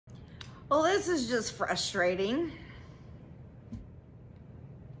Well, this is just frustrating.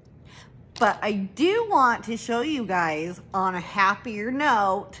 But I do want to show you guys on a happier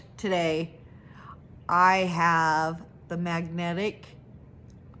note today. I have the magnetic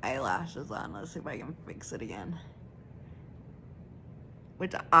eyelashes on. Let's see if I can fix it again.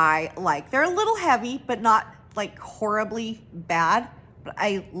 Which I like. They're a little heavy, but not like horribly bad. But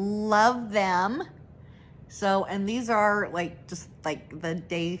I love them. So, and these are like just like the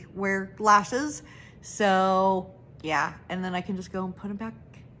day wear lashes. So yeah, and then I can just go and put them back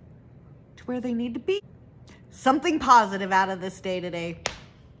to where they need to be. Something positive out of this day today.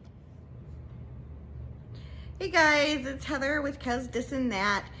 Hey guys, it's Heather with Cuz Dis and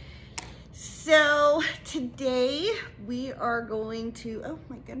That. So today we are going to, oh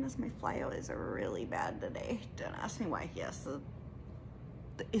my goodness, my flyouts are really bad today. Don't ask me why. Yes,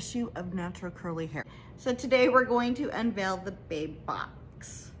 the issue of natural curly hair. So today we're going to unveil the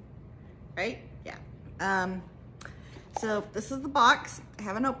BabeBox, right? Yeah. So this is the box. I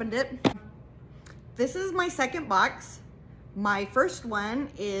haven't opened it. This is my second box. My first one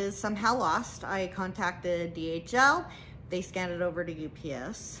is somehow lost. I contacted DHL. They scanned it over to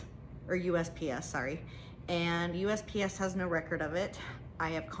UPS, or USPS, sorry. And USPS has no record of it. I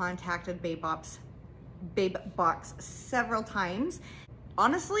have contacted BabeBox several times.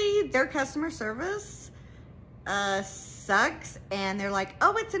 Honestly, their customer service sucks, and they're like,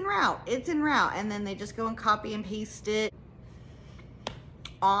 oh, it's en route, it's en route. And then they just go and copy and paste it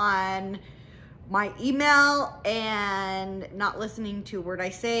on my email and not listening to a word I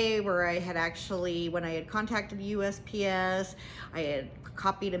say, where I had actually, when I had contacted USPS, I had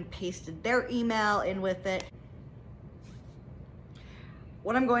copied and pasted their email in with it.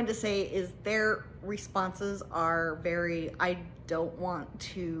 What I'm going to say is their responses are very, I don't want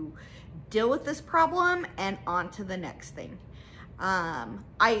to deal with this problem, and on to the next thing.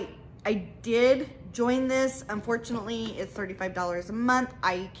 I did join this. Unfortunately, it's $35 a month.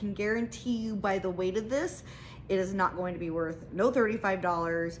 I can guarantee you by the weight of this, it is not going to be worth no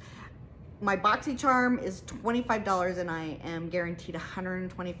 $35. My BoxyCharm is $25 and I am guaranteed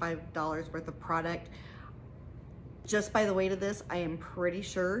 $125 worth of product. Just by the weight of this, I am pretty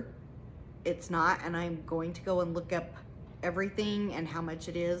sure it's not, and I'm going to go and look up everything and how much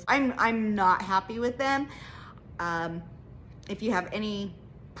it is. I'm not happy with them. If you have any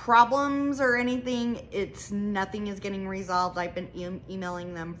problems or anything, nothing is getting resolved. I've been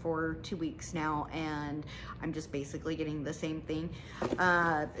emailing them for 2 weeks now, and I'm just basically getting the same thing.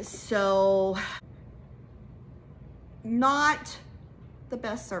 So not the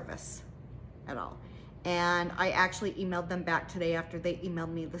best service at all. And I actually emailed them back today after they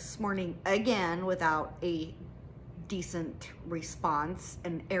emailed me this morning again without a decent response.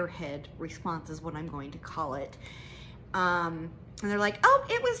 An airhead response is what I'm going to call it. And they're like, oh,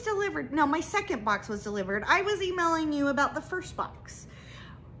 it was delivered. No, my second box was delivered. I was emailing you about the first box,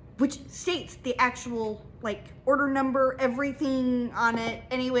 which states the actual like order number, everything on it.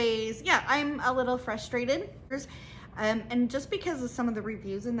 Anyways, yeah, I'm a little frustrated. And just because of some of the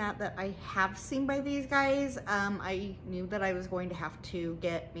reviews and that I have seen by these guys, I knew that I was going to have to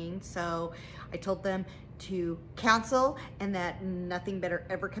get mean. So I told them to cancel and that nothing better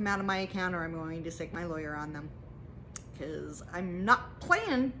ever come out of my account, or I'm going to stick my lawyer on them. Because I'm not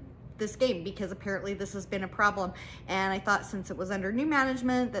playing this game, because apparently this has been a problem. And I thought since it was under new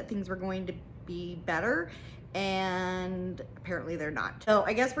management that things were going to be better, and apparently they're not. So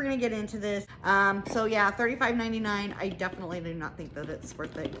I guess we're gonna get into this. So yeah, $35.99. I definitely do not think that it's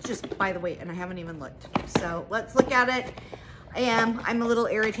worth it, just by the weight, and I haven't even looked. So let's look at it. I'm a little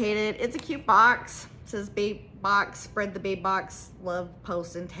irritated. It's a cute box. It says BabeBox, spread the BabeBox love,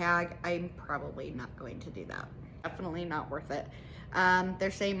 post and tag. I'm probably not going to do that. Definitely not worth it.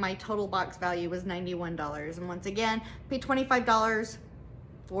 They're saying my total box value was $91. And once again, paid $25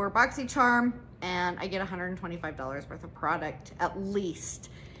 for BoxyCharm, and I get $125 worth of product at least.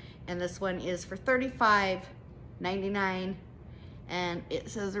 And this one is for $35.99. And it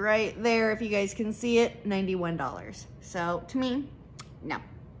says right there, if you guys can see it, $91. So to me, no.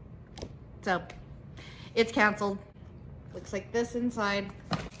 So it's canceled. Looks like this inside.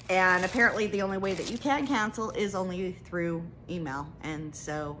 And apparently the only way that you can cancel is only through email. And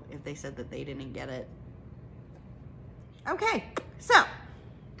so if they said that they didn't get it. Okay, so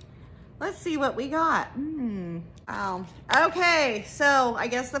let's see what we got. Okay, so I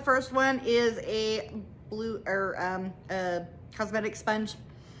guess the first one is a blue or a cosmetic sponge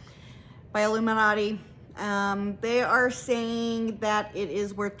by Illuminati. They are saying that it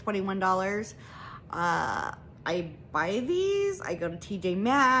is worth $21. I buy these, I go to TJ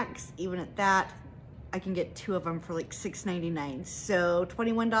Maxx, even at that, I can get 2 of them for like $6.99. So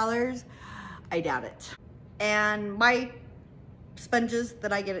 $21, I doubt it. And my sponges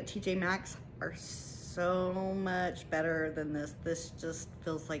that I get at TJ Maxx are so much better than this. This just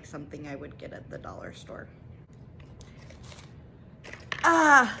feels like something I would get at the dollar store.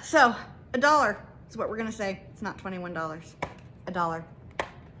 So $1 is what we're gonna say. It's not $21, $1.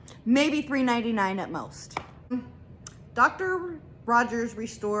 Maybe $3.99 at most. Dr. Rogers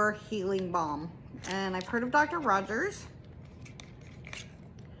Restore Healing Balm. And I've heard of Dr. Rogers.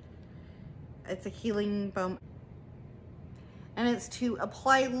 It's a healing balm. And it's to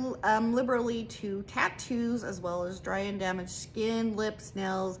apply liberally to tattoos as well as dry and damaged skin, lips,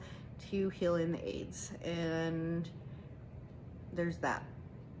 nails to heal in the AIDS. And there's that.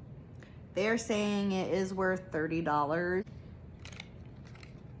 They're saying it is worth $30.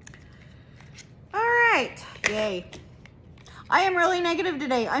 All right, yay. I am really negative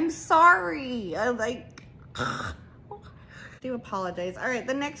today. I'm sorry. I do apologize. All right,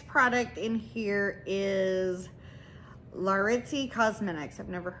 the next product in here is Laritzi Cosmetics. I've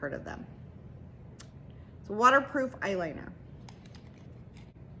never heard of them. It's a waterproof eyeliner.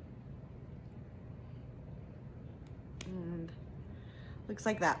 And looks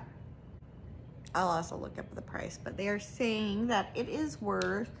like that. I'll also look up the price, but they are saying that it is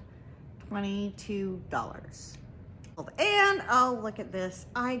worth $22. And oh, look at this.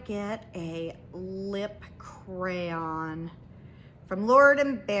 I get a lip crayon from Lord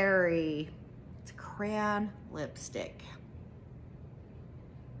 & Berry. It's a crayon lipstick.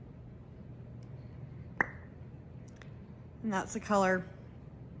 And that's the color.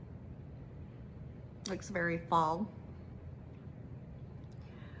 Looks very fall.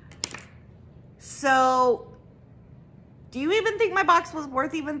 So, do you even think my box was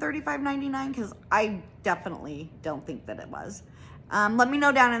worth even $35.99? Because I definitely don't think that it was. Let me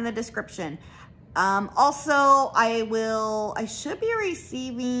know down in the description. Also, I should be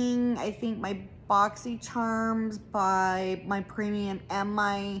receiving, I think, my BoxyCharms by my premium and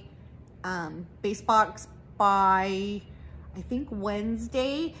my base box by, I think,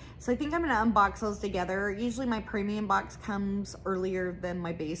 Wednesday. So I think I'm gonna unbox those together. Usually my premium box comes earlier than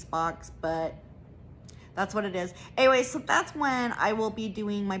my base box, but that's what it is. Anyway, so that's when I will be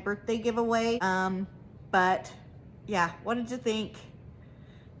doing my birthday giveaway. But yeah, what did you think?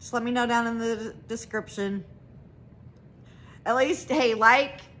 Just let me know down in the description. At least, hey,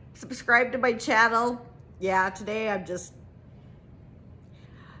 like, subscribe to my channel. Yeah, today I'm just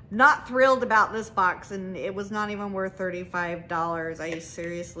not thrilled about this box, and it was not even worth $35. I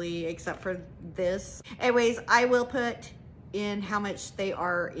seriously, except for this. Anyways, I will put in how much they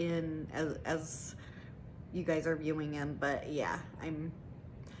are in as you guys are viewing them, but yeah, I'm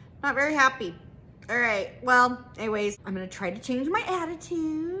not very happy. All right, well, anyways, I'm gonna try to change my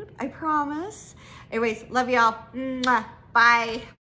attitude, I promise. Anyways, love y'all. Bye.